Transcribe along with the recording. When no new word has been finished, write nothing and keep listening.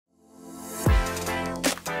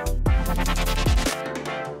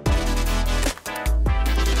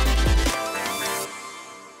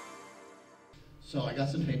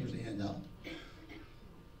some papers to hand out.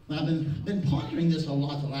 And I've been pondering this a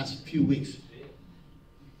lot the last few weeks.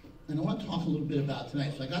 And I want to talk a little bit about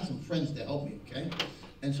tonight. So I got some friends to help me, okay?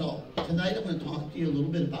 And so tonight I'm going to talk to you a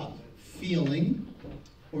little bit about feeling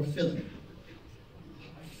or filling.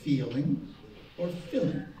 Feeling or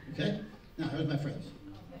filling, okay? Now, here's my friends.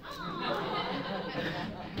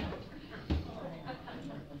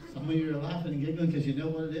 Some of you are laughing and giggling because you know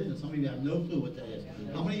what it is, and some of you have no clue what that is.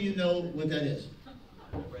 How many of you know what that is?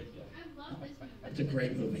 It's a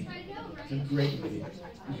great movie. It's a great movie.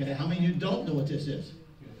 Okay, how many of you don't know what this is?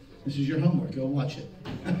 This is your homework. Go watch it.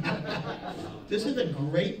 This is a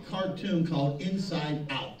great cartoon called Inside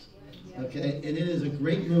Out. Okay, and it is a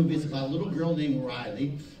great movie. It's about a little girl named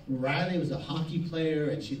Riley. Riley was a hockey player,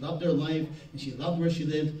 and she loved her life, and she loved where she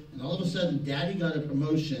lived. And all of a sudden, Daddy got a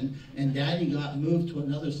promotion, and Daddy got moved to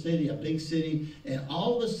another city, a big city. And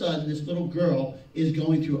all of a sudden, this little girl is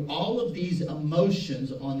going through all of these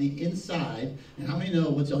emotions on the inside. And how many know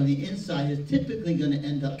what's on the inside is typically going to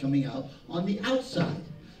end up coming out on the outside?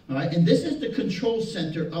 All right, and this is the control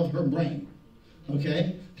center of her brain.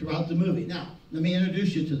 Okay, throughout the movie. Now, let me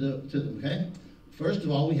introduce you to them, okay? First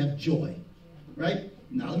of all, we have Joy, right?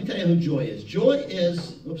 Now, let me tell you who Joy is. Joy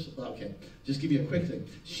is, just give you a quick thing.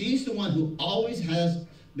 She's the one who always has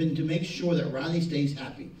been to make sure that Riley stays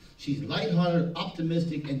happy. She's lighthearted,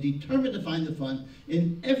 optimistic, and determined to find the fun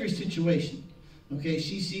in every situation, okay?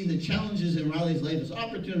 She sees the challenges in Riley's life as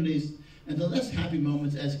opportunities and the less happy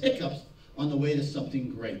moments as hiccups on the way to something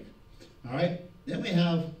great, all right? Then we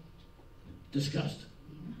have Disgust,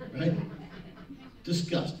 right?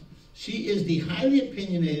 Disgust. She is the highly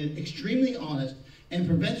opinionated, extremely honest, and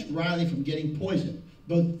prevents Riley from getting poisoned,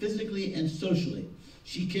 both physically and socially.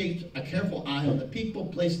 She keeps a careful eye on the people,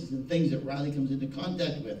 places, and things that Riley comes into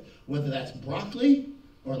contact with, whether that's broccoli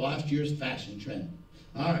or last year's fashion trend.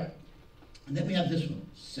 All right. And then we have this one,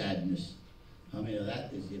 sadness. I mean,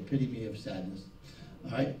 that is the epitome of sadness.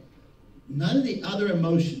 All right. None of the other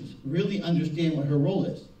emotions really understand what her role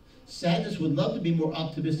is. Sadness would love to be more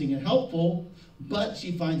optimistic and helpful, but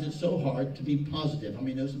she finds it so hard to be positive. I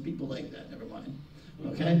mean, there's some people like that. Never mind.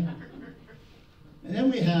 Okay? And then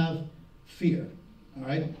we have fear. All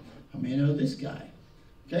right? I mean, you know this guy.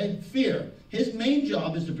 Okay? Fear. His main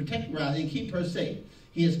job is to protect Riley and keep her safe.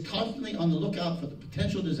 He is constantly on the lookout for the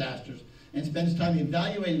potential disasters and spends time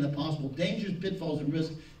evaluating the possible dangers, pitfalls, and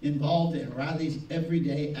risks involved in Riley's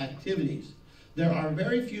everyday activities. There are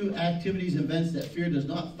very few activities and events that fear does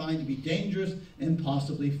not find to be dangerous and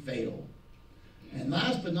possibly fatal. And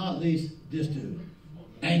last but not least, this dude,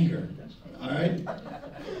 anger. All right?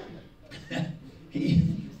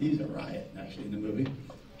 He's a riot, actually, in the movie.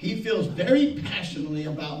 He feels very passionately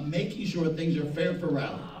about making sure things are fair for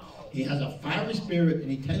Riley. He has a fiery spirit, and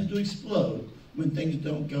he tends to explode when things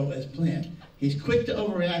don't go as planned. He's quick to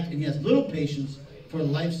overreact, and he has little patience for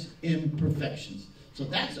life's imperfections. So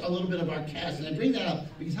that's a little bit of our cast. And I bring that up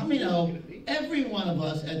because how many know every one of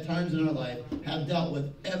us at times in our life have dealt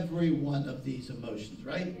with every one of these emotions,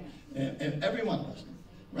 right? And every one of us,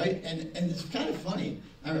 right? And it's kind of funny.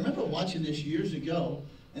 I remember watching this years ago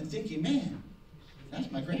and thinking, man, that's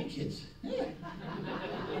my grandkids. Yeah.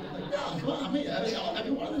 Like, no, come on. I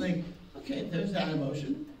mean, one of them think, okay, there's that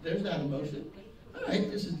emotion. There's that emotion. All right,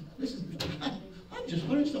 this is. I just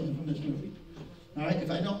learned something from this movie. All right,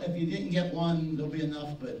 if you didn't get one, there'll be enough,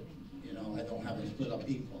 but, you know, I don't have it split up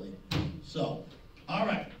equally. So, all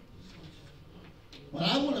right. What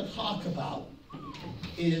I want to talk about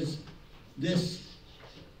is this,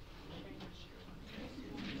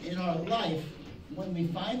 in our life, when we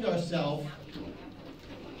find ourselves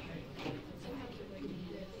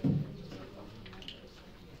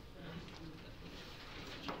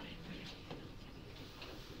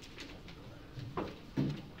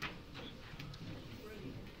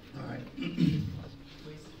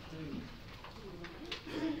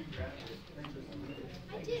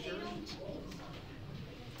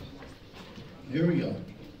here we go.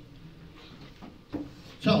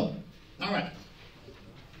 So, all right.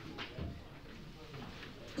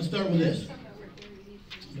 Let's start with this.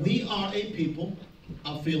 We are a people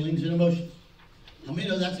of feelings and emotions. How many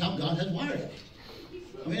know that's how God has wired us?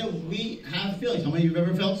 How many know we have feelings? How many of you have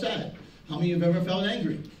ever felt sad? How many of you have ever felt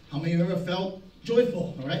angry? How many of you have ever felt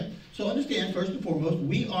joyful? All right? So understand, first and foremost,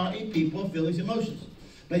 we are a people of feelings and emotions.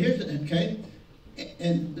 But here's the, okay?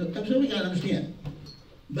 And that's what we got to understand.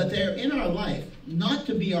 But they're in our life not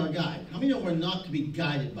to be our guide. How many know we're not to be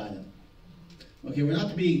guided by them? Okay, we're not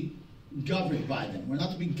to be governed by them. We're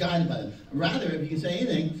not to be guided by them. Rather, if you can say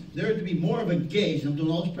anything, they're to be more of a gauge. I'm doing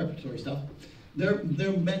all this preparatory stuff. They're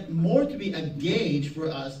meant more to be a gauge for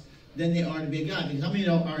us than they are to be a guide. Because how many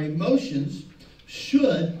know our emotions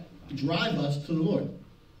should drive us to the Lord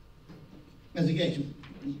as a gauge.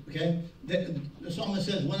 Okay? The psalmist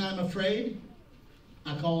says, when I'm afraid,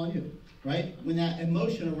 I call on you. Right? When that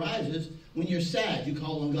emotion arises, when you're sad, you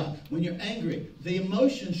call on God. When you're angry, the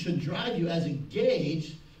emotion should drive you as a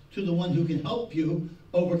gauge to the one who can help you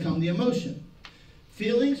overcome the emotion.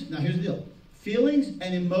 Feelings, now here's the deal. Feelings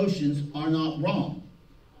and emotions are not wrong,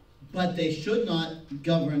 but they should not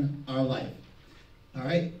govern our life. All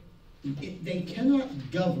right? They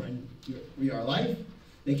cannot govern your life.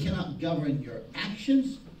 They cannot govern your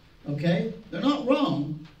actions. Okay? They're not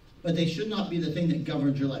wrong, but they should not be the thing that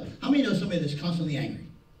governs your life. How many know somebody that's constantly angry?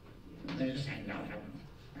 They're just angry all the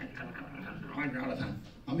time.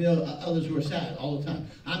 How many know others who are sad all the time?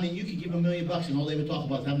 I mean, you could give them $1 million and all they would talk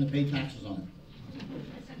about is having to pay taxes on it.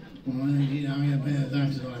 Well, you know, I'm going to pay the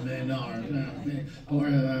taxes on $1 million.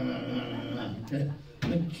 Okay?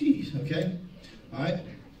 But geez, okay? All right?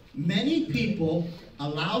 Many people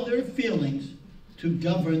allow their feelings to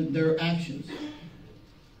govern their actions.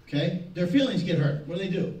 Okay? Their feelings get hurt. What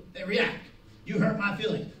do? They react. You hurt my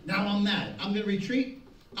feelings. Now I'm mad. I'm going to retreat.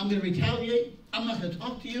 I'm going to retaliate. I'm not going to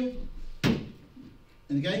talk to you.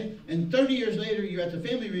 Okay? And 30 years later, you're at the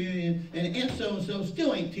family reunion, and Aunt so-and-so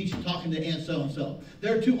still ain't talking to Aunt so-and-so.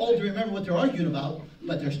 They're too old to remember what they're arguing about,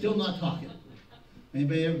 but they're still not talking.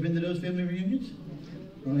 Anybody ever been to those family reunions?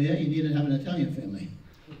 Oh, yeah? You need to have an Italian family.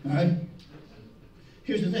 All right?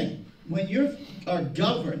 Here's the thing. When you are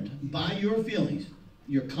governed by your feelings,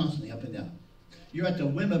 you're constantly up and down. You're at the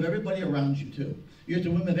whim of everybody around you, too. You're at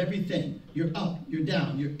the whim of everything. You're up, you're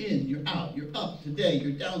down, you're in, you're out. You're up today,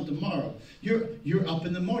 you're down tomorrow. You're up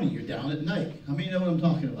in the morning, you're down at night. How many know what I'm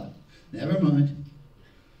talking about? Never mind.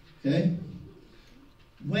 Okay?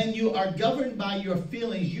 When you are governed by your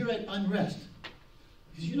feelings, you're at unrest.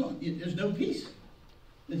 Because there's no peace.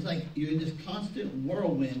 It's like you're in this constant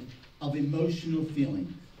whirlwind of emotional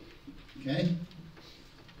feeling. Okay?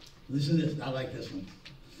 Listen to this. I like this one.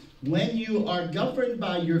 When you are governed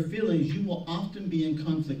by your feelings, you will often be in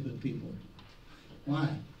conflict with people. Why?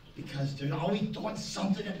 Because they're always doing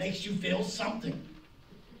something that makes you feel something.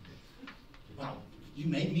 Well, you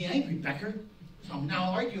made me angry, Becker, so I'm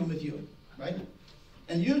now arguing with you, right?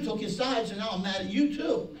 And you took his side, so now I'm mad at you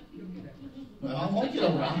too. Well, I won't get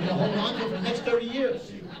over it. I'm going to hold on to it for the next 30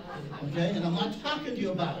 years. Okay? And I'm not talking to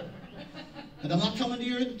you about it. And I'm not coming to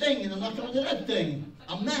your thing, and I'm not coming to that thing.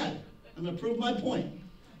 I'm mad. I'm going to prove my point.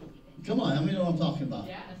 Come on, how many know what I'm talking about?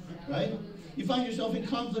 Yes. Right? You find yourself in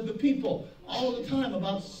conflict with people all the time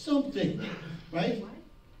about something. Right?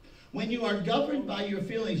 When you are governed by your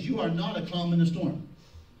feelings, you are not a calm in a storm.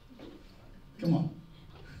 Come on.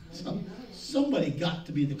 Somebody got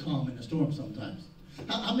to be the calm in the storm sometimes.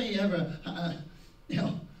 How many ever, I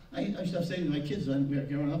used to say to my kids when we were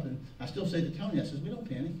growing up, and I still say to Tony, I says, we don't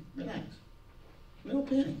panic, relax. We don't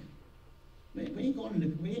panic. We ain't going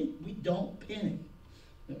into, we don't panic.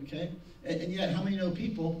 Okay? And yet, how many know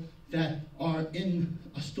people that are in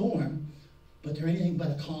a storm, but they're anything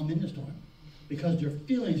but a calm in the storm? Because their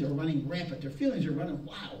feelings are running rampant. Their feelings are running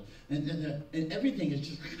wild. And everything is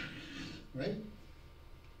just, right?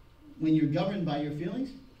 When you're governed by your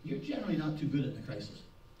feelings, you're generally not too good in a crisis.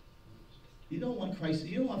 You don't want crisis.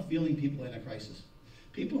 You don't want feeling people in a crisis.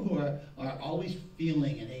 People who are always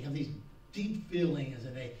feeling, and they have these deep feelings,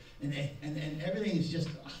 and everything is just,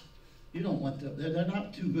 you don't want them. They're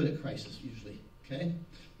not too good at crisis usually. Okay,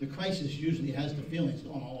 the crisis usually has the feelings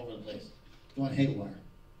going all over the place, going haywire.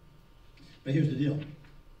 But here's the deal: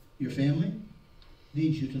 your family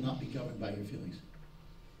needs you to not be governed by your feelings.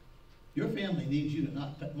 Your family needs you to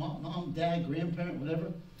not, mom, dad, grandparent,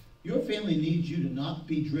 whatever. Your family needs you to not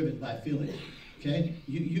be driven by feelings. Okay?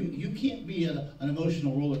 You can't be an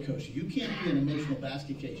emotional roller coaster. You can't be an emotional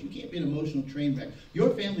basket case. You can't be an emotional train wreck.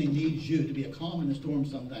 Your family needs you to be a calm in the storm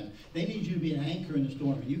sometimes. They need you to be an anchor in the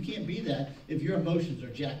storm. And you can't be that if your emotions are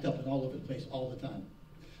jacked up and all over the place all the time.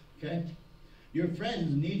 Okay? Your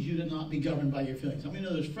friends need you to not be governed by your feelings. How many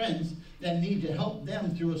know there's friends that need to help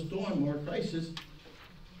them through a storm or a crisis,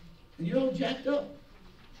 and you're all jacked up?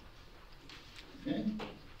 Okay?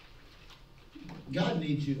 God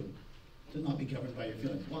needs you to not be governed by your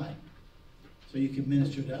feelings. Why? So you can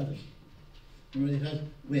minister to others. Remember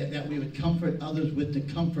that we would comfort others with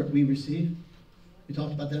the comfort we receive? We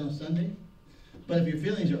talked about that on Sunday. But if your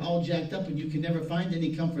feelings are all jacked up and you can never find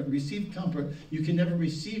any comfort, receive comfort, you can never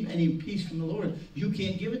receive any peace from the Lord, you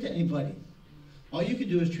can't give it to anybody. All you can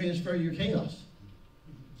do is transfer your chaos.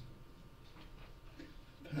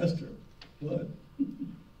 Pastor, what?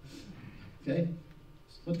 Okay?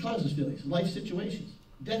 What causes feelings? Life situations.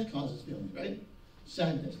 Death causes feelings, right?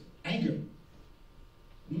 Sadness. Anger.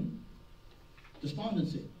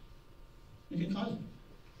 Despondency. You can cause it.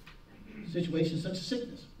 Situations such as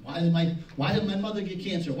sickness. Why did my mother get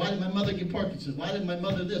cancer? Why did my mother get Parkinson's? Why did my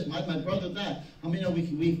mother this? Why did my brother that? I mean,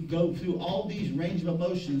 we go through all these range of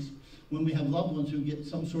emotions when we have loved ones who get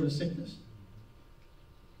some sort of sickness.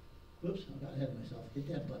 Whoops, I got ahead of myself. Hit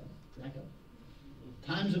that button. Back up.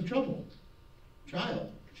 Times of trouble, trial,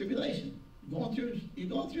 tribulation. You're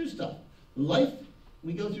going through stuff. Life,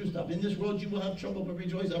 we go through stuff. In this world you will have trouble, but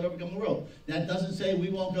rejoice, I've overcome the world. That doesn't say we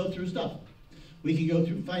won't go through stuff. We can go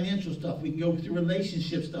through financial stuff. We can go through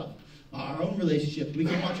relationship stuff. Our own relationships. We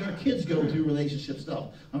can watch our kids go through relationship stuff.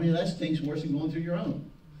 I mean, that stinks worse than going through your own.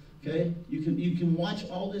 Okay? You can watch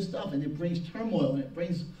all this stuff, and it brings turmoil, and it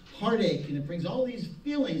brings heartache, and it brings all these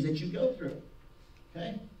feelings that you go through.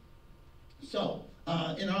 Okay? So,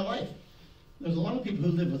 in our life, there's a lot of people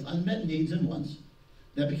who live with unmet needs and wants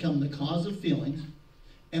that become the cause of feelings,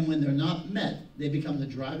 and when they're not met, they become the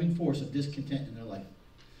driving force of discontent in their life.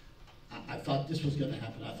 I thought this was going to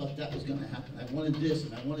happen. I thought that was going to happen. I wanted this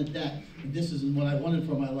and I wanted that. And this isn't what I wanted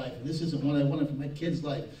for my life. And this isn't what I wanted for my kid's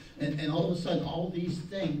life. And all of a sudden, all these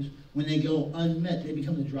things, when they go unmet, they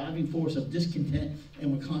become the driving force of discontent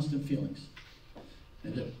and with constant feelings.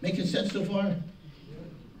 Is it making sense so far?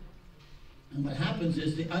 And what happens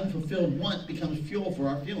is the unfulfilled want becomes fuel for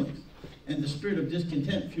our feelings. And the spirit of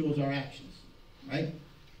discontent fuels our actions. Right?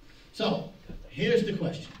 So, here's the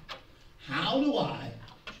question. How do I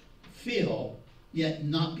feel, yet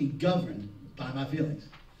not be governed by my feelings?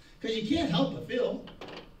 Because you can't help but feel.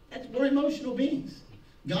 We're emotional beings.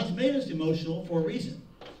 God's made us emotional for a reason,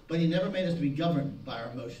 but He never made us to be governed by our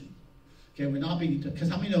emotion. Okay, we're not being, because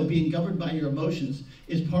how many know being governed by your emotions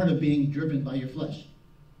is part of being driven by your flesh?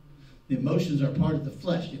 The emotions are part of the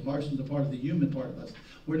flesh. The emotions are part of the human part of us.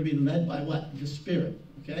 We're to be led by what? The Spirit.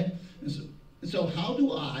 Okay? And so how do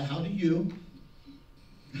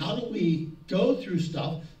we go through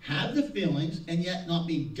stuff, have the feelings, and yet not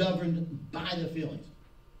be governed by the feelings?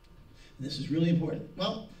 And this is really important.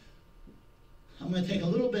 Well, I'm going to take a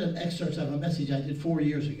little bit of excerpts out of a message I did 4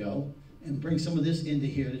 years ago and bring some of this into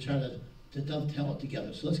here to try to dovetail it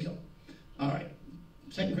together. So let's go. All right.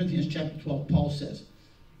 2 Corinthians chapter 12, Paul says,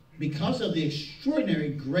 because of the extraordinary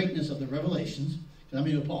greatness of the revelations, because I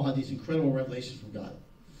mean Paul had these incredible revelations from God,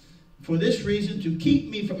 for this reason, to keep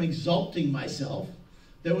me from exalting myself,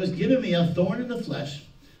 there was given me a thorn in the flesh,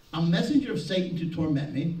 a messenger of Satan to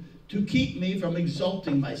torment me, to keep me from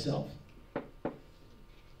exalting myself.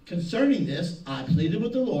 Concerning this, I pleaded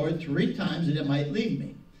with the Lord 3 times that it might leave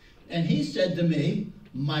me. And He said to me,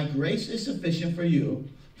 my grace is sufficient for you,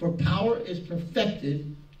 for power is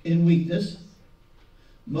perfected in weakness.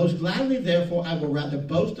 Most gladly, therefore, I will rather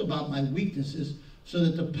boast about my weaknesses, so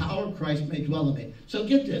that the power of Christ may dwell in me. So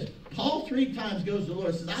get this. Paul 3 times goes to the Lord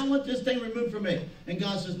and says, I want this thing removed from me. And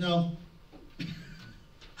God says, no.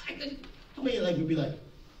 How many would be like,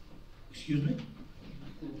 excuse me?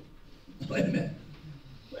 Wait a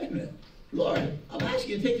minute. Lord, I'm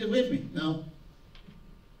asking you to take this with me. No.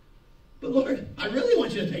 But Lord, I really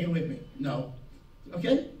want you to take it with me. No.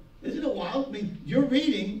 Okay? Isn't it wild? I mean, you're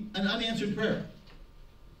reading an unanswered prayer.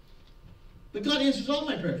 But God answers all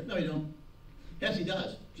my prayers. No, He don't. Yes, He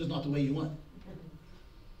does. Just not the way you want.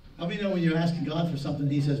 How many know when you're asking God for something,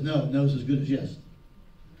 He says no? No's as good as yes.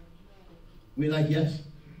 We like yes.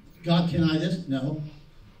 God, can I this? No.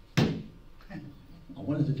 I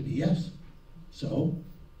wanted it to be yes. So,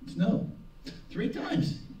 it's no. 3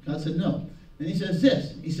 times. God said no. And He says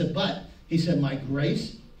this. He said, but, He said, my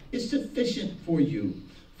grace is sufficient for you,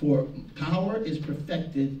 for power is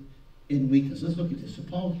perfected in weakness. Let's look at this. So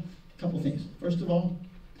Paul, a couple things. First of all,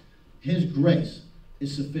 His grace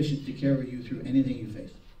is sufficient to carry you through anything you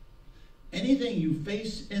face. Anything you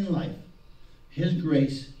face in life, His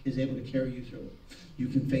grace is able to carry you through it. You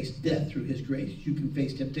can face death through His grace. You can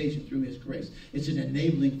face temptation through His grace. It's an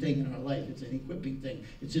enabling thing in our life. It's an equipping thing.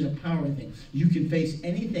 It's an empowering thing. You can face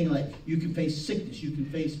anything like, you can face sickness. You can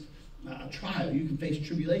face trial. You can face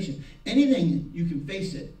tribulation. Anything, you can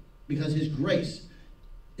face it because His grace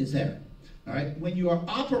is there. All right? When you are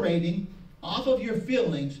operating off of your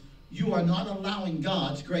feelings, you are not allowing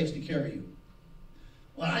God's grace to carry you.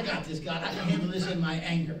 Well, I got this, God. I can handle this in my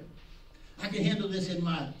anger. I can handle this in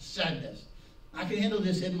my sadness. I can handle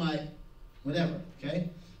this in my whatever, okay?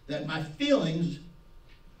 That my feelings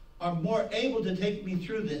are more able to take me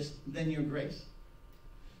through this than your grace.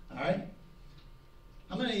 All right?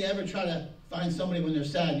 How many of you ever try to find somebody when they're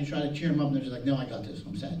sad, you try to cheer them up, and they're just like, no, I got this.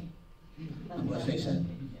 I'm sad. I'm going to stay sad.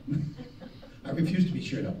 I refuse to be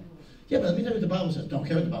cheered up. Yeah, but let me tell you what the Bible says. Don't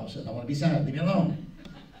care what the Bible says. I want to be sad. Leave me alone.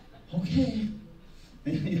 Okay.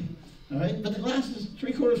 All right? But the glass is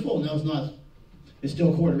 3/4 full. No, it's not. It's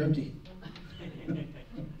still 1/4 empty.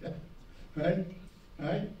 Right? All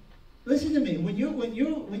right? Listen to me. When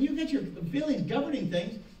you get your feelings governing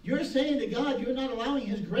things, you're saying to God, you're not allowing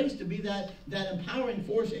His grace to be that empowering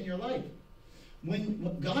force in your life.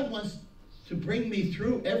 When God wants to bring me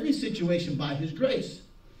through every situation by His grace,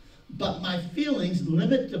 but my feelings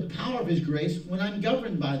limit the power of His grace when I'm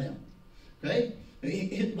governed by them. Okay?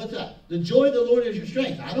 What's that? The joy of the Lord is your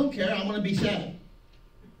strength. I don't care. I want to be sad.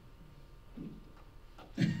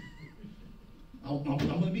 I'm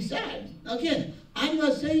going to be sad. Now again, I'm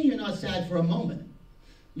not saying you're not sad for a moment.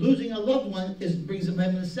 Losing a loved one brings a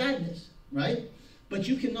moment of sadness, right? But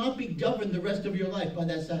you cannot be governed the rest of your life by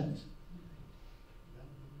that sadness.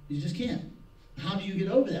 You just can't. How do you get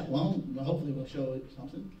over that? Well, hopefully we'll show you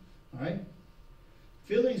something. All right?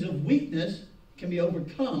 Feelings of weakness can be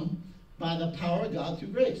overcome by the power of God through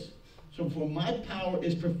grace. So for my power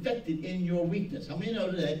is perfected in your weakness. How many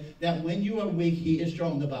know today that when you are weak, He is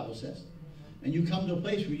strong, the Bible says? And you come to a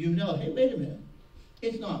place where you know, hey, wait a minute.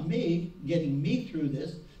 It's not me getting me through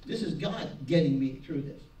this. This is God getting me through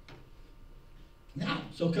this. Now,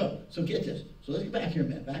 so get this. So let's get back here a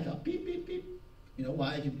minute. Back up. Beep, beep, beep. You know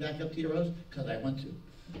why I can back up to your rose? Because I want to.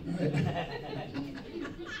 All right?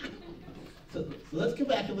 so let's go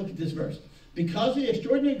back and look at this verse. Because of the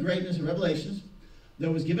extraordinary greatness of Revelations,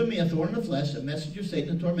 there was given me a thorn in the flesh, a messenger of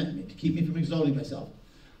Satan to torment me, to keep me from exalting myself.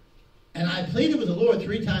 And I pleaded with the Lord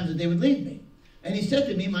 3 times that they would leave me. And He said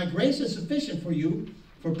to me, my grace is sufficient for you,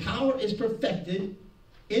 for power is perfected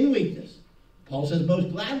in weakness. Paul says, most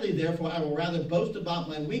gladly, therefore, I will rather boast about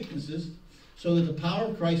my weaknesses, so that the power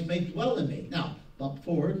of Christ may dwell in me. Now, bump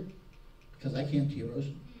forward, because I can't, heroes.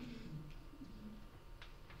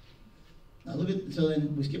 Now look at, so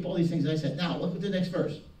then we skip all these things I said. Now, look at the next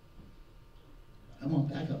verse. Come on,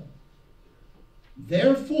 back up.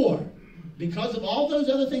 Therefore, because of all those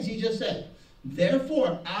other things he just said,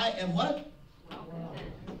 therefore I am what?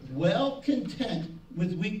 Well content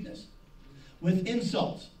with weakness, with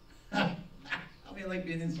insults. How many like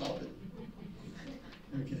being insulted?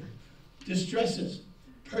 Okay. Distresses,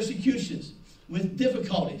 persecutions, with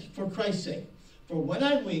difficulties, for Christ's sake. For when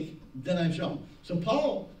I'm weak, then I'm strong. So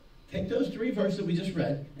Paul, take those 3 verses that we just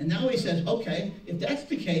read, and now he says, okay, if that's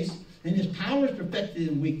the case, and His power is perfected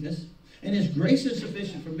in weakness, and His grace is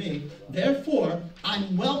sufficient for me, therefore,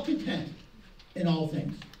 I'm well content in all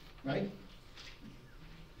things. Right?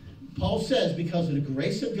 Paul says, because of the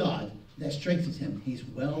grace of God that strengthens him, he's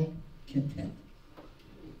well content.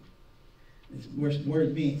 It's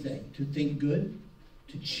word being saying, to think good,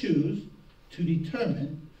 to choose, to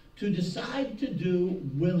determine, to decide to do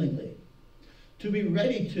willingly, to be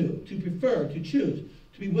ready to prefer, to choose,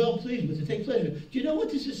 to be well pleased with, to take pleasure. Do you know what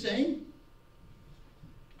this is saying?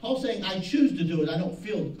 Paul's saying, I choose to do it. I don't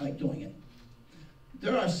feel like doing it.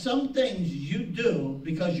 There are some things you do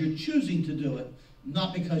because you're choosing to do it,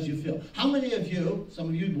 not because you feel. How many of you, some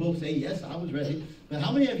of you will say, yes, I was ready, but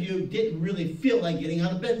how many of you didn't really feel like getting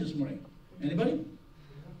out of bed this morning? Anybody?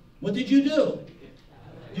 What did you do?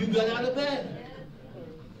 You got out of bed.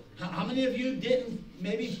 How many of you didn't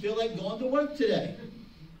maybe feel like going to work today?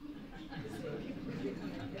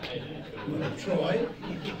 Troy.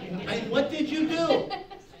 And what did you do?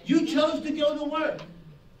 You chose to go to work.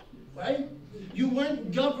 Right? You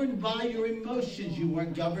weren't governed by your emotions. You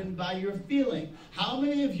weren't governed by your feeling. How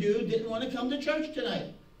many of you didn't want to come to church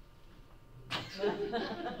tonight?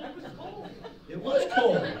 It was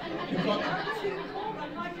cold.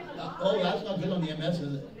 Oh, that's not good on the MS,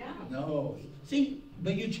 is it? No. See,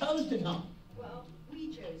 but you chose to come. Well, we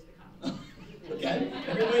chose to come. Okay.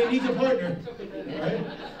 Everybody needs a partner. Right?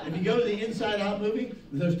 If you go to the Inside Out movie,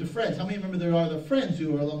 there's the friends. How many remember there are the friends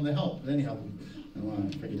who are along to help? Anyhow, I don't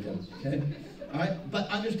want to forget them. Okay? All right? But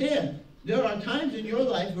understand, there are times in your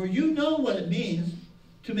life where you know what it means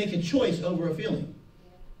to make a choice over a feeling.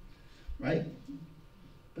 Right?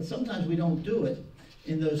 But sometimes we don't do it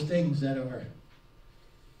in those things that are,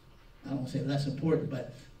 I don't want to say less important,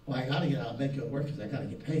 but, well, I got to get out of bed, go to work because I got to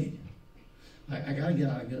get paid. I got to get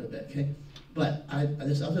out and go to bed, okay? But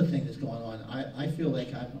this other thing that's going on, I feel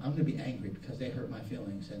like I'm going to be angry because they hurt my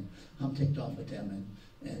feelings, and I'm ticked off with them,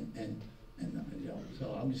 and you know,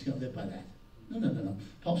 so I'm just going to live by that. No.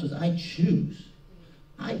 Paul says, I choose.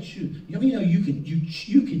 You know, you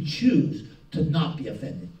can choose to not be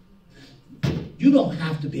offended. You don't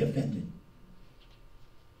have to be offended.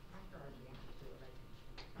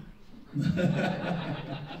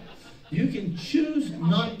 You can choose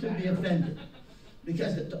not to be offended.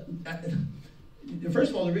 Because, first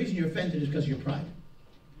of all, the reason you're offended is because of your pride.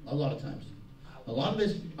 A lot of times. A lot of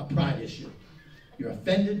it's a pride issue. You're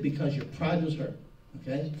offended because your pride was hurt.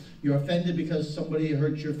 Okay? You're offended because somebody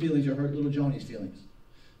hurt your feelings or hurt little Johnny's feelings.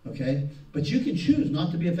 Okay? But you can choose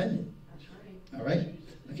not to be offended. All right?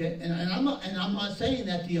 Okay? And I'm not saying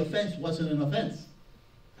that the offense wasn't an offense.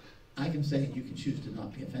 I can say you can choose to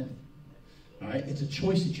not be offended. All right? It's a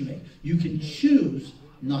choice that you make. You can choose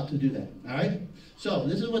not to do that. All right? So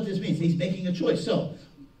this is what this means. He's making a choice. So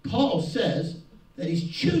Paul says that he's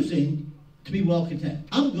choosing to be well content.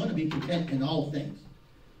 I'm going to be content in all things.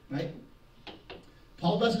 Right?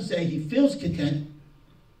 Paul doesn't say he feels content.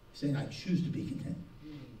 He's saying I choose to be content.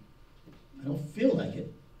 I don't feel like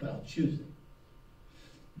it, but I'll choose it.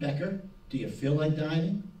 Becker, do you feel like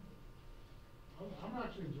dieting? I'm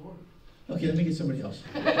actually enjoying it. Okay, let me get somebody else.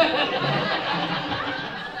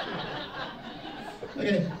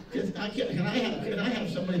 Okay, can I have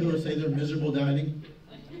somebody who will say they're miserable dieting?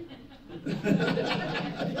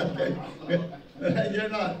 Okay, you're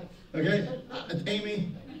not. Okay,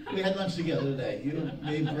 Amy, we had lunch together today. You,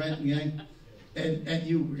 me, Brent, and gang, and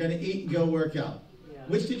you were going to eat and go work out. Yeah.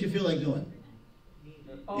 Which did you feel like doing?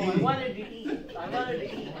 Oh, I wanted to eat. I wanted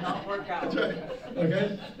to eat, not work out. That's right.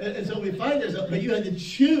 Okay, and so we find ourselves, but you had to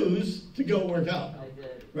choose to go work out. I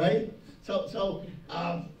did. Right? So,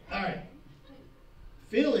 all right.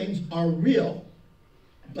 Feelings are real,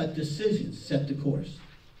 but decisions set the course.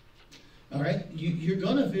 All right? You're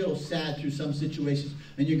going to feel sad through some situations,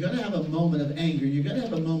 and you're going to have a moment of anger. You're going to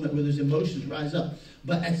have a moment where those emotions rise up.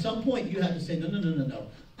 But at some point, you have to say, no.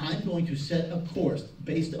 I'm going to set a course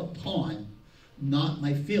based upon not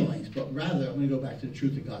my feelings, but rather I'm going to go back to the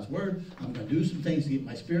truth of God's Word. I'm going to do some things to get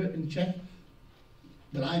my spirit in check.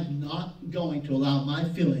 But I'm not going to allow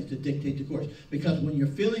my feelings to dictate the course. Because when your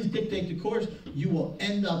feelings dictate the course, you will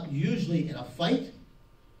end up usually in a fight.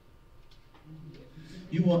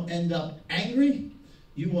 You will end up angry.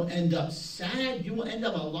 You will end up sad. You will end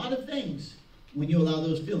up a lot of things when you allow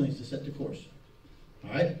those feelings to set the course.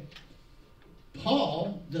 All right?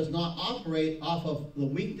 Paul does not operate off of the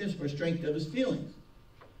weakness or strength of his feelings.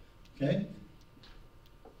 Okay?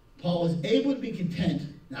 Paul was able to be content.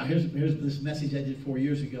 Now, here's this message I did 4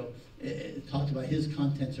 years ago. It talked about his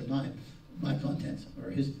contents or mine. My contents, or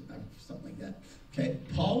his, something like that. Okay?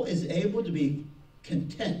 Paul is able to be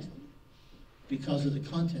content because of the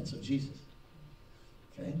contents of Jesus.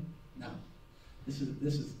 Okay? Now, this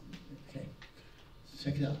is okay.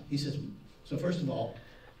 Check it out. He says, so first of all,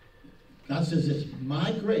 God says this,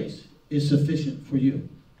 my grace is sufficient for you.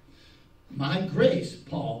 My grace,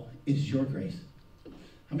 Paul, is your grace.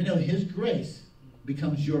 How many know his grace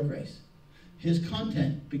becomes your grace? His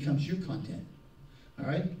content becomes your content. All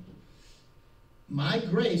right? My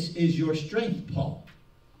grace is your strength, Paul.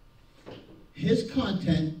 His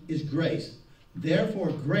content is grace.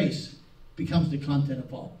 Therefore, grace becomes the content of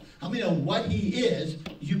Paul. How many know what he is,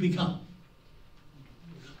 you become?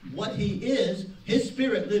 What he is, his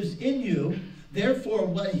spirit lives in you. Therefore,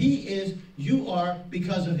 what he is, you are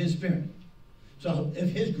because of his spirit. So if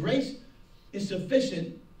his grace is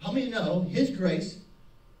sufficient, how many know his grace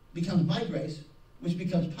becomes my grace, which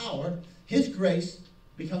becomes power. His grace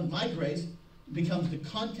becomes my grace, becomes the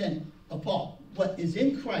content of Paul. What is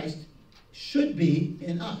in Christ should be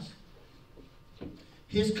in us.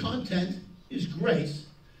 His content is grace.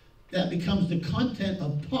 That becomes the content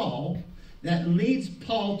of Paul. That leads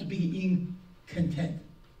Paul to being content.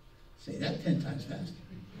 Say that 10 times fast.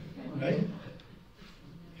 Right?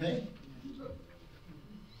 Okay?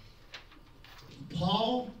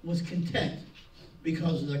 Paul was content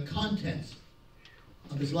because of the contents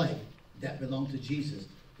of his life that belonged to Jesus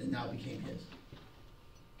that now became his.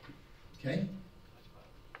 Okay?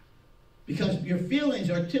 Because your feelings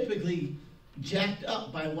are typically jacked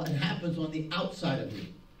up by what happens on the outside of you.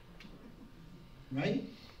 Right?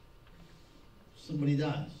 Somebody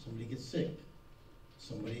dies. Somebody gets sick.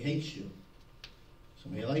 Somebody hates you.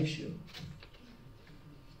 Somebody likes you.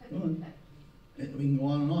 Go on. We can go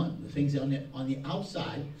on and on. The things on the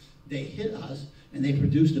outside, they hit us and they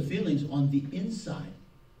produce the feelings on the inside.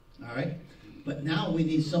 All right? But now we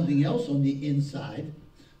need something else on the inside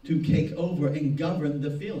to take over and govern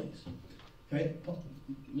the feelings. Okay? The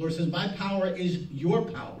Lord says, my power is your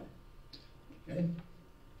power. Okay?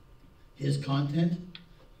 His content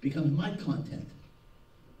becomes my content.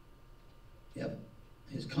 Yep.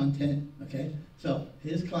 His content, okay? So,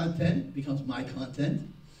 his content becomes my content.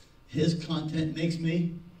 His content makes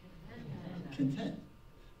me content.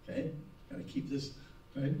 Okay? Got to keep this,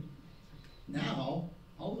 right? Now,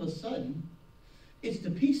 all of a sudden, it's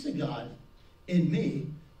the peace of God in me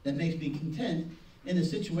that makes me content in a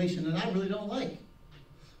situation that I really don't like.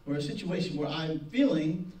 Or a situation where I'm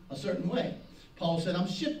feeling a certain way. Paul said, I'm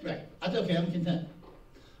shipwrecked. I said, okay, I'm content.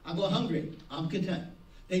 I'm going hungry. I'm content.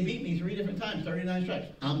 They beat me 3 different times, 39 stripes.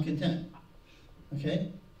 I'm content. Okay?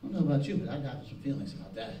 I don't know about you, but I got some feelings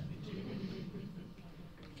about that.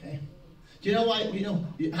 Okay? Do you know why?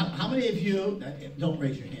 How many of you, don't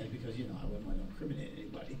raise your hands because, I wouldn't want to incriminate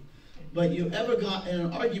anybody, but you ever got in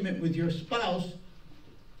an argument with your spouse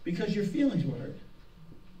because your feelings were hurt?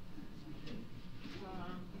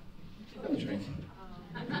 I was drinking.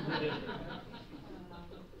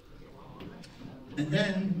 And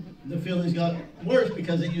then the feelings got worse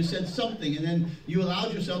because then you said something, and then you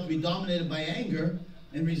allowed yourself to be dominated by anger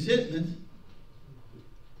and resentment.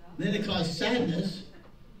 Then it caused sadness.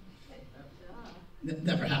 That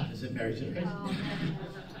never happens in marriage, right?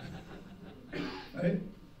 Right?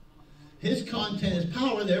 His content is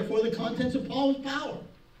power, therefore the contents of Paul is power.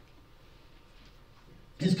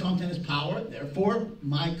 His content is power, therefore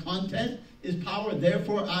my content is power,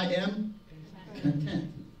 therefore I am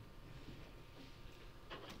content.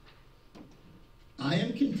 I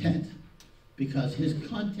am content because his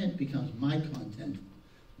content becomes my content,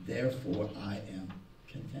 therefore I am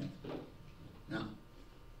content. Now,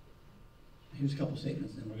 here's a couple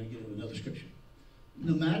statements, and then we're going to get into another scripture.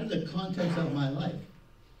 No matter the contents of my life,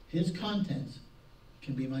 his contents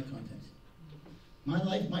can be my contents. My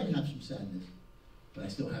life might have some sadness, but I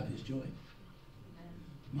still have his joy.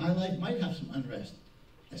 My life might have some unrest.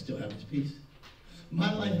 I still have his peace.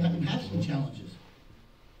 My life might have some challenges.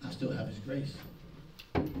 I still have his grace.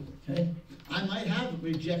 Okay? I might have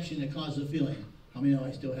rejection that causes a feeling. How many know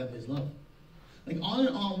I still have his love? Like on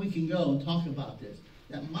and on we can go and talk about this.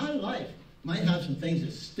 That my life might have some things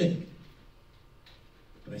that stink,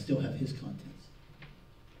 but I still have his contents.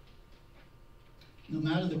 No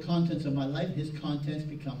matter the contents of my life, his contents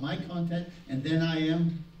become my content, and then I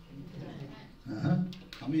am.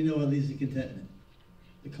 How many know what leads to contentment?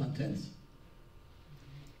 The contents.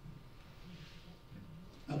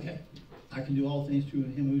 Okay. I can do all things through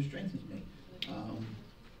him who strengthens me.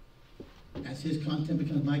 As his content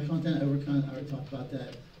becomes my content, I already talked about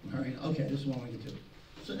that. Okay, this is what I want to get to.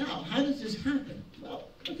 So now, how does this happen? Well,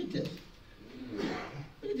 look at this.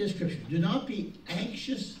 Look at this scripture. Do not be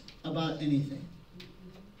anxious about anything,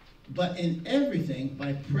 but in everything,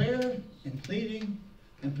 by prayer and pleading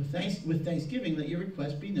and with thanksgiving, let your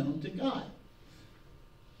requests be known to God.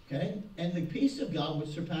 Okay? And the peace of God, which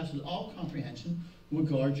surpasses all comprehension, will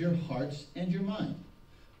guard your hearts and your mind.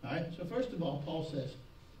 All right? So first of all, Paul says,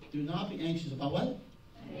 do not be anxious about what?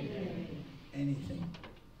 Anything.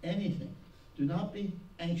 Anything. Do not be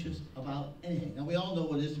anxious about anything. Now, we all know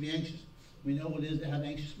what it is to be anxious. We know what it is to have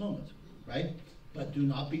anxious moments, right? But do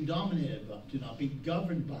not be dominated by it. Do not be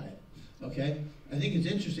governed by it. Okay? I think it's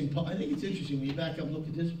interesting. I think it's interesting when you back up and look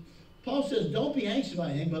at this. Paul says, don't be anxious about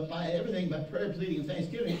anything, but by everything, by prayer, pleading, and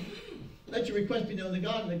thanksgiving, let your request be known to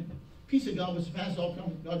God, and the peace of God which surpasses all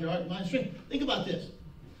comfort, guard your heart, mind, and strength. Think about this.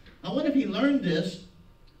 I wonder if he learned this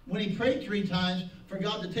when he prayed 3 times for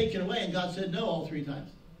God to take it away, and God said no all 3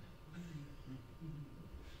 times.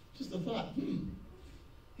 Just a thought.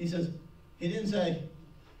 He says, he didn't say,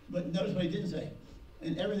 but notice what he didn't say.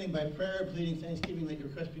 And everything by prayer, pleading, thanksgiving, let your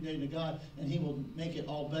request be known to God, and he will make it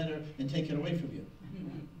all better and take it away from you.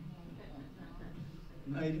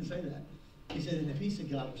 No, he didn't say that. He said, and the peace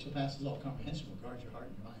of God which surpasses all comprehension will guard your heart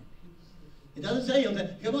and your mind. It doesn't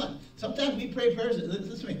say, come on. Sometimes we pray prayers,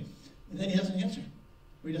 listen to me, and then he doesn't answer.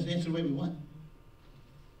 Or he doesn't answer the way we want.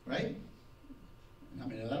 Right? I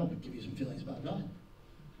mean, that'll give you some feelings about God.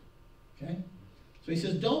 Okay? So he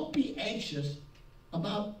says, don't be anxious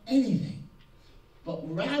about anything, but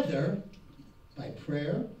rather, by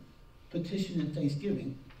prayer, petition, and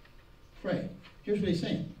thanksgiving, pray. Here's what he's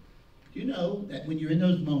saying. Do you know that when you're in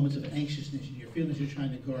those moments of anxiousness and your feelings are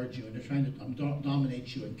trying to guard you and they're trying to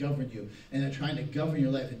dominate you and govern you and they're trying to govern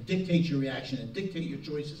your life and dictate your reaction and dictate your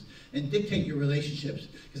choices and dictate your relationships?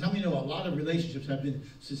 Because how many know a lot of relationships have been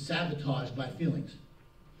sabotaged by feelings?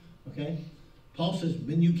 Okay? Paul says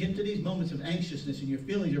when you get to these moments of anxiousness and your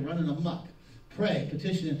feelings are running amok, pray,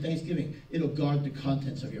 petition, and thanksgiving. It'll guard the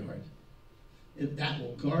contents of your heart. That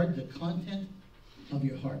will guard the content of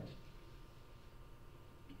your heart.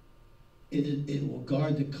 It will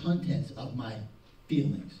guard the contents of my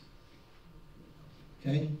feelings.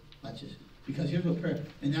 Okay? Watch this. Because here's what prayer,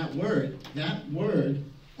 and that word,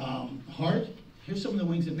 heart, here's some of the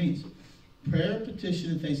things it means. Prayer,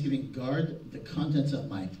 petition, and thanksgiving guard the contents of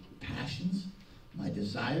my passions, my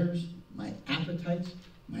desires, my appetites,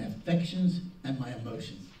 my affections, and my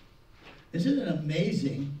emotions. Isn't it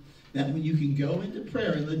amazing that when you can go into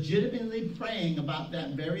prayer and legitimately praying about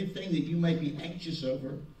that very thing that you might be anxious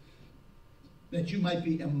over, that you might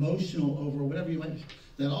be emotional over, whatever you might be,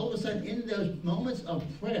 that all of a sudden in those moments of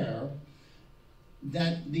prayer,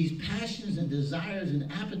 that these passions and desires and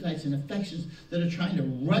appetites and affections that are trying to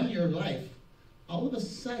run your life, all of a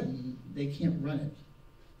sudden they can't run it.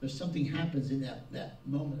 There's something happens in that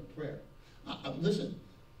moment of prayer. Listen,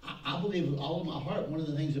 I believe with all of my heart, one of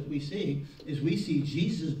the things that we see is we see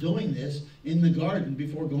Jesus doing this in the garden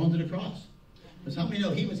before going to the cross. Because how many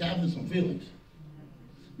know he was having some feelings?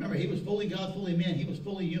 Remember, he was fully God, fully man. He was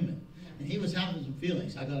fully human. And he was having some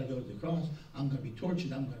feelings. I got to go to the cross. I'm going to be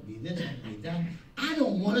tortured. I'm going to be this. I'm going to be that. I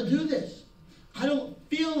don't want to do this. I don't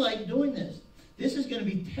feel like doing this. This is going to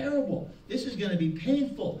be terrible. This is going to be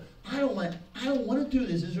painful. I don't want to do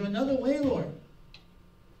this. Is there another way, Lord?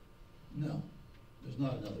 No, there's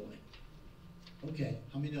not another way. Okay,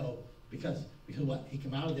 how many know? Because what? He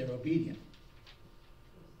came out of there obedient.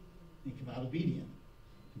 He came out obedient.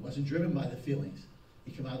 He wasn't driven by the feelings.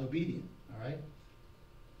 He came out obedient. All right?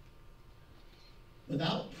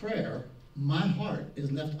 Without prayer, my heart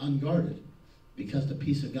is left unguarded because the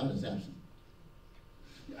peace of God is absent.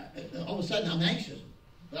 All of a sudden, I'm anxious.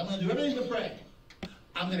 But I'm going to do everything but pray.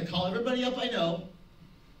 I'm going to call everybody up I know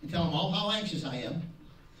and tell them all how anxious I am.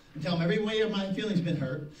 And tell them every way my feelings been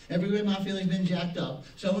hurt, every way my feelings been jacked up.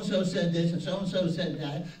 So-and-so said this, and so-and-so said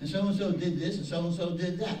that, and so-and-so did this, and so-and-so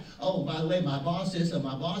did that. Oh, by the way, my boss this, and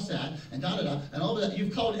my boss that, and da-da-da, and all of that.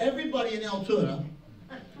 You've called everybody in Altoona,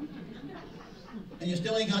 and you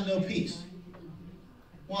still ain't got no peace.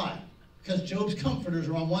 Why? Because Job's comforters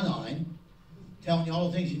are on one line, telling you all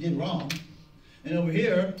the things you did wrong. And over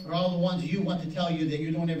here are all the ones you want to tell you that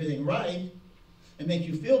you're doing everything right and make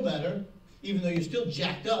you feel better, even though you're still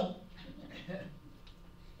jacked up.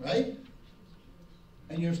 Right?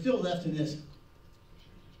 And you're still left in this.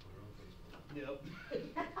 Yep.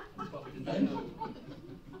 Right?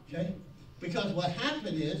 Okay? Because what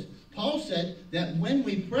happened is, Paul said that when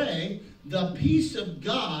we pray, the peace of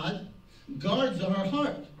God guards our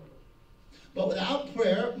heart. But without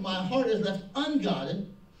prayer, my heart is left unguarded,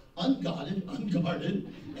 and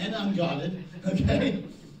unguarded, okay?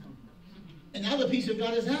 And now the peace of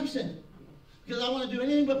God is absent. Because I want to do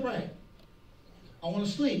anything but pray. I want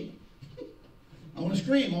to sleep. I want to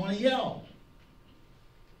scream. I want to yell.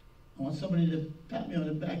 I want somebody to pat me on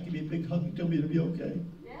the back, give me a big hug, and tell me it'll be okay.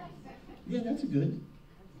 Yeah, that's good.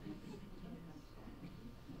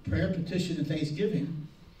 Prayer, petition, and thanksgiving,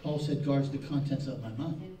 Paul said, guards the contents of my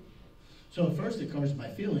mind. So at first it guards my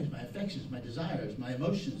feelings, my affections, my desires, my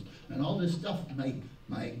emotions, and all this stuff,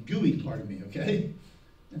 my gooey part of me, okay?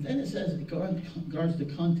 And then it says it guards the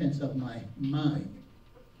contents of my mind.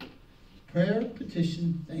 Prayer,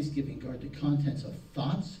 petition, thanksgiving guard the contents of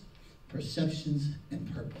thoughts, perceptions, and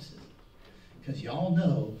purposes. Because y'all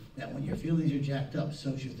know that when your feelings are jacked up,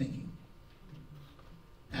 so's your thinking.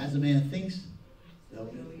 As a man thinks,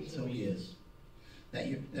 so he is.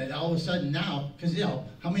 That all of a sudden now, because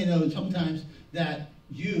how many know sometimes that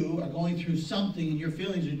you are going through something and your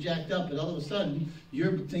feelings are jacked up, and all of a sudden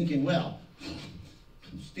you're thinking, well,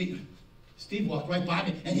 Steve walked right by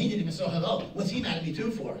me and he didn't even say hello. What's he mad at me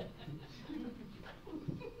too for?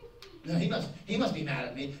 No, he must be mad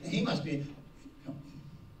at me, and he must be.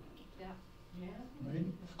 Right?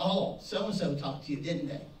 Oh, so and so talked to you, didn't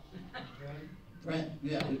they? Brent,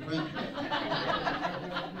 yeah, it was Brent.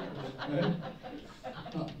 Right?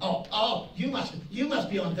 Oh, you must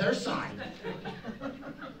be on their side.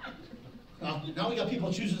 Now we got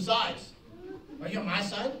people choosing sides. Are you on my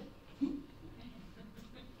side?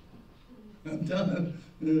 I'm telling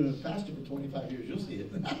you, pastor for 25 years, you'll see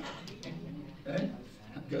it. Right?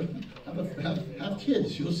 Have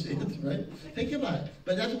kids, you'll see it, right? Think about it.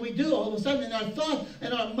 But that's what we do all of a sudden, and our thought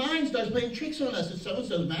and our mind starts playing tricks on us. And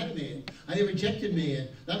so-and-so's mad at me, and they rejected me, and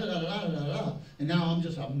da-da-da-da-da-da-da. And now I'm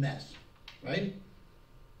just a mess, right?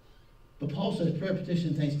 But Paul says prayer, petition,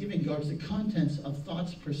 and thanksgiving guards the contents of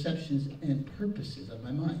thoughts, perceptions, and purposes of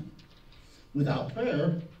my mind. Without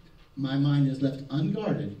prayer, my mind is left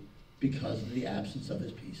unguarded because of the absence of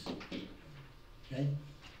his peace. Okay?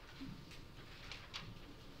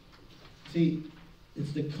 See,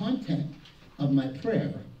 it's the content of my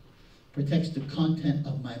prayer protects the content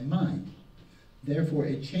of my mind. Therefore,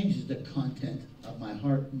 it changes the content of my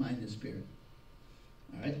heart, mind, and spirit.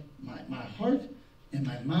 All right? My heart and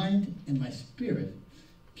my mind and my spirit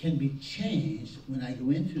can be changed when I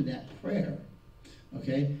go into that prayer.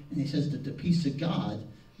 Okay? And he says that the peace of God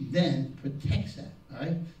then protects that. All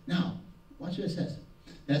right? Now, watch what it says.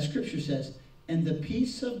 That scripture says, and the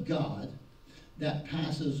peace of God that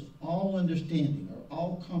passes all understanding or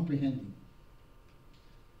all comprehending.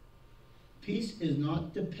 Peace is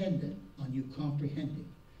not dependent on you comprehending.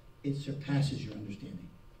 It surpasses your understanding.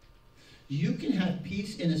 You can have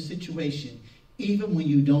peace in a situation even when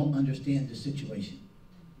you don't understand the situation.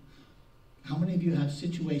 How many of you have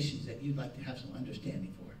situations that you'd like to have some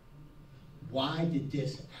understanding for? Why did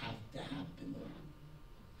this have to happen, Lord?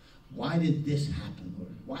 Why did this happen,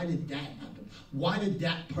 Lord? Why did that happen? Why did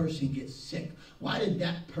that person get sick? Why did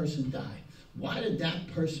that person die? Why did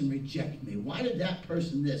that person reject me? Why did that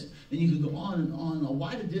person this? And you can go on and on.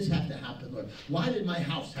 Why did this have to happen, Lord? Why did my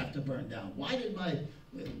house have to burn down? Why did my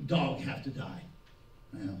dog have to die?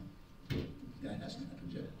 Well, that hasn't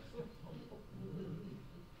happened yet.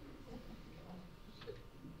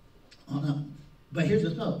 Oh, no. But here's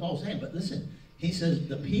what Paul's saying. But listen, he says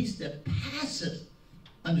the peace that passes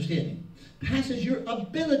understanding, passes your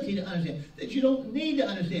ability to understand, that you don't need to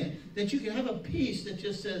understand, that you can have a peace that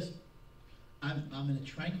just says, I'm in a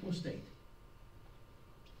tranquil state,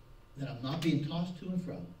 that I'm not being tossed to and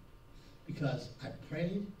fro, because I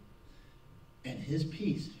prayed, and his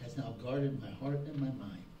peace has now guarded my heart and my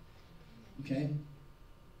mind. Okay?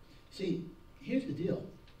 See, here's the deal.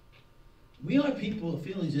 We are people of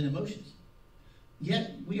feelings and emotions.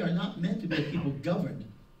 Yet, we are not meant to be a people governed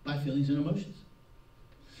by feelings and emotions.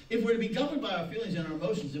 If we're to be governed by our feelings and our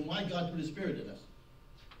emotions, then why God put his Spirit in us?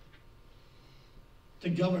 To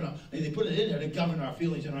govern our, and they put it in there to govern our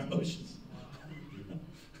feelings and our emotions.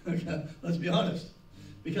 Okay, let's be honest.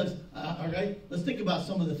 Because, all right, let's think about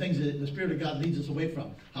some of the things that the Spirit of God leads us away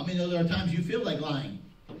from. How many know there are times you feel like lying?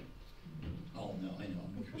 Oh, no, I know,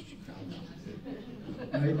 I'm a Christian crowd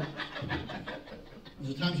now. Right?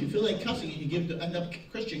 There's times you feel like cussing and you end up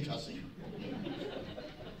Christian cussing.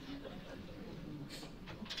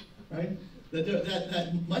 Right?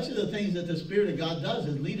 That much of the things that the Spirit of God does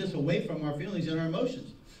is lead us away from our feelings and our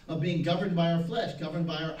emotions, of being governed by our flesh, governed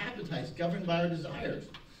by our appetites, governed by our desires.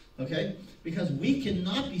 Okay? Because we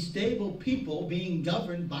cannot be stable people being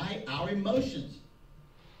governed by our emotions.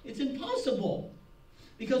 It's impossible.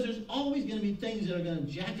 Because there's always going to be things that are going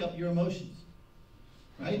to jack up your emotions.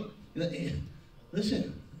 Right?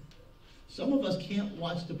 Listen, some of us can't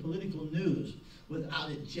watch the political news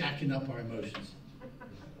without it jacking up our emotions.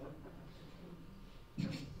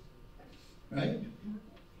 Right?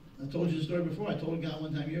 I told you the story before. I told a guy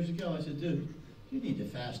one time years ago, I said, dude, you need to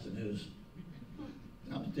fast the news.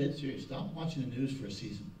 I'm dead serious. Stop watching the news for a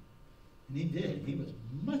season. And he did. He was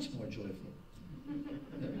much more joyful.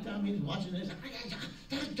 Every time he was watching this,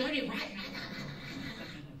 that's dirty, right?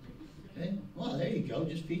 Okay? Well, there you go.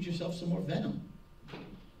 Just feed yourself some more venom.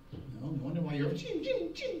 You know, wonder why you're chin,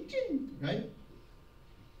 chin, chin, chin, right?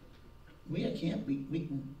 We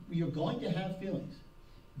are going to have feelings.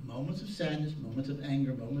 Moments of sadness, moments of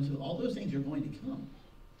anger, moments of all those things are going to come.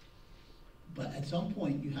 But at some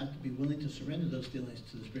point, you have to be willing to surrender those feelings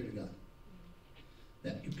to the Spirit of God.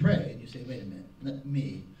 That you pray and you say, wait a minute, let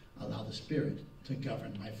me allow the Spirit to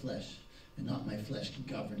govern my flesh and not my flesh to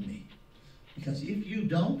govern me. Because if you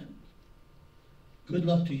don't, good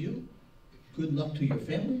luck to you, good luck to your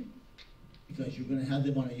family, because you're going to have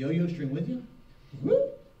them on a yo-yo string with you.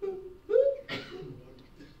 Whoop, whoop, whoop.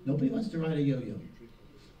 Nobody wants to ride a yo-yo.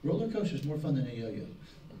 Roller coaster is more fun than a yo-yo,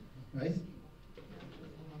 right?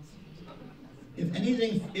 If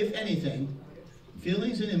anything,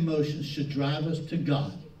 feelings and emotions should drive us to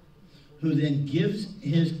God, who then gives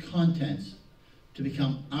his contents to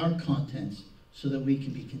become our contents so that we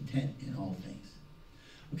can be content in all things.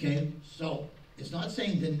 Okay? So, it's not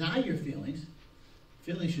saying deny your feelings.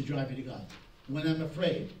 Feelings should drive you to God. When I'm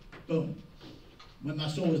afraid, boom. When my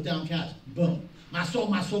soul is downcast, boom. My soul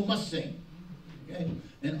must sing. Okay?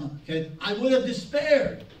 And I would have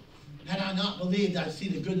despaired had I not believed I'd see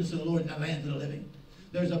the goodness of the Lord in the land of the living.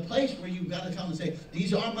 There's a place where you've got to come and say,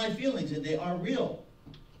 these are my feelings and they are real.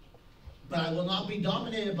 But I will not be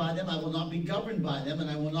dominated by them. I will not be governed by them. And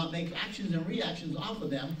I will not make actions and reactions off of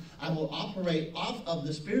them. I will operate off of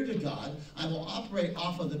the Spirit of God. I will operate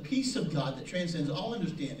off of the peace of God that transcends all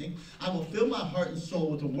understanding. I will fill my heart and soul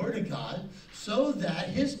with the Word of God so that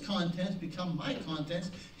his contents become my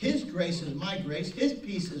contents. His grace is my grace. His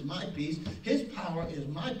peace is my peace. His power is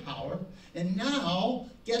my power. And now,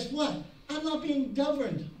 guess what? I'm not being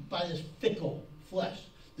governed by this fickle flesh,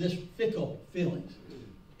 this fickle feelings.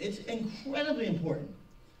 It's incredibly important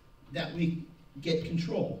that we get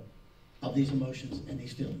control of these emotions and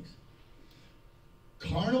these feelings.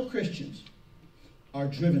 Carnal Christians are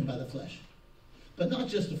driven by the flesh, but not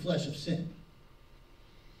just the flesh of sin,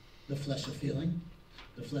 the flesh of feeling,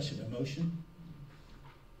 the flesh of emotion,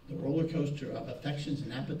 the roller coaster of affections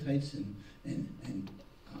and appetites, and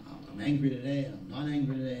I'm angry today, and I'm not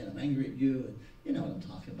angry today, and I'm angry at you, and you know what I'm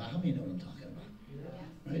talking about. How many know what I'm talking about?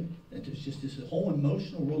 Right? That there's just this whole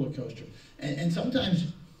emotional roller coaster. And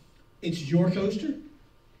sometimes it's your coaster,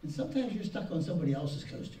 and sometimes you're stuck on somebody else's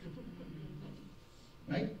coaster.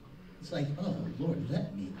 Right? It's like, oh, Lord,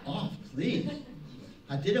 let me off, please.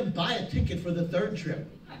 I didn't buy a ticket for the third trip.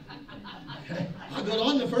 Okay? I got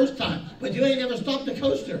on the first time, but you ain't ever stopped the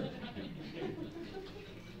coaster.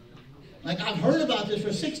 Like, I've heard about this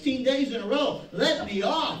for 16 days in a row. Let me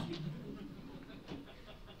off.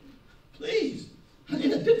 Please. I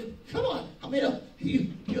need a different, come on. I mean,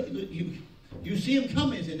 you see him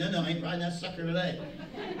coming and say, no, I ain't riding that sucker today.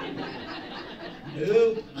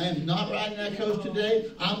 No, I am not riding that coaster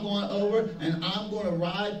today. I'm going over and I'm going to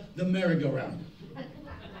ride the merry-go-round.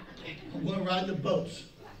 I'm going to ride the boats.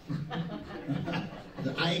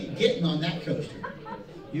 I ain't getting on that coaster.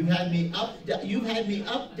 You've had me up, down,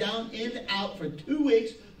 in, out for 2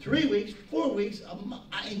 weeks, 3 weeks, 4 weeks.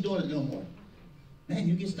 I ain't doing it no more. Man,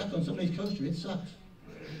 you get stuck on somebody's coaster, it sucks.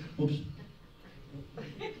 Oops.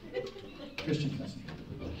 Christian cussing.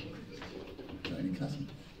 Sorry, cussing.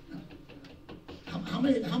 How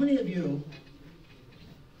many of you?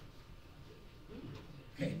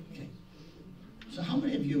 Okay. So how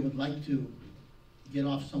many of you would like to get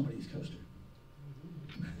off somebody's coaster?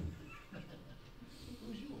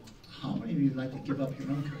 How many of you would like to give up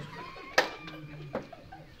your own coaster?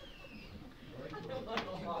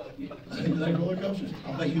 You like roller coasters?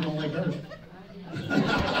 I'll bet you don't like hers.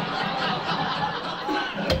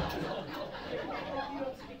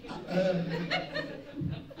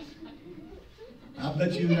 I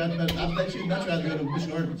bet you'd much rather go to Busch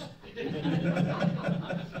Gardens.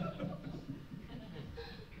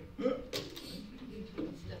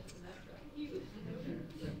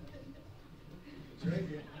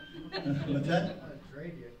 What's that?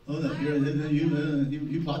 Oh, no,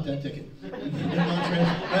 you bought that ticket. They're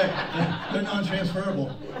non-transferable.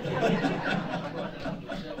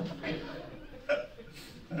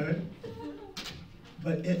 All right?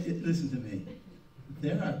 But listen to me.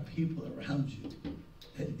 There are people around you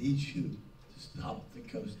that need you to stop the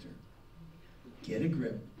coaster. Get a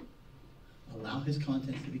grip. Allow his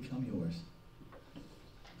contents to become yours.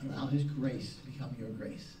 Allow his grace to become your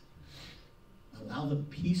grace. Allow the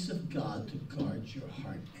peace of God to guard your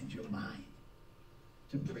heart and your mind,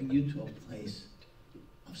 to bring you to a place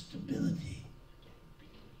of stability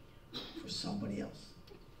for somebody else,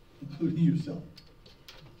 including yourself.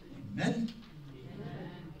 Amen?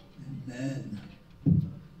 Amen.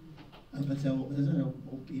 Isn't there an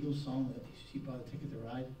old Beatles song that she bought a ticket to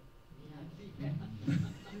ride?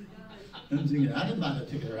 I'm thinking, I didn't buy a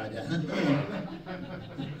ticket to ride that.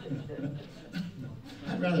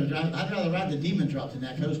 I'd rather ride the demon drop than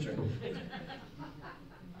that coaster.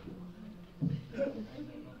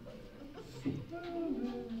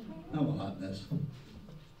 I'm a hot mess. What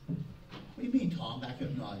do you mean, Tom? Back up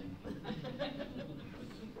nodding.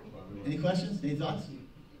 Any questions? Any thoughts?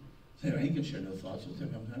 Sarah, you can share no thoughts with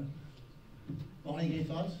him. Bonnie, any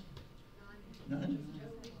thoughts? None?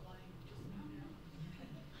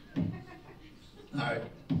 All right.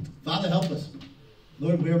 Father, help us.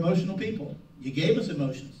 Lord, we're emotional people. You gave us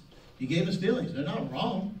emotions. You gave us feelings. They're not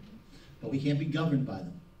wrong, but we can't be governed by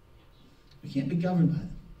them. We can't be governed by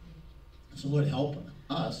them. So, Lord, help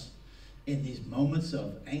us in these moments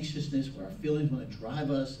of anxiousness where our feelings want to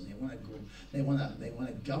drive us and they want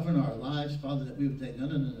to govern our lives, Father, that we would say,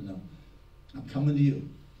 no. I'm coming to you.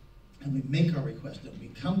 And we make our request. And we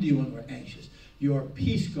come to you when we're anxious. Your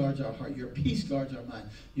peace guards our heart. Your peace guards our mind.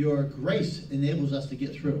 Your grace enables us to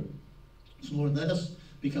get through. So, Lord, let us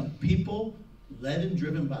become people led and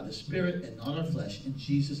driven by the Spirit and not our flesh. In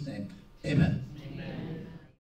Jesus' name, amen.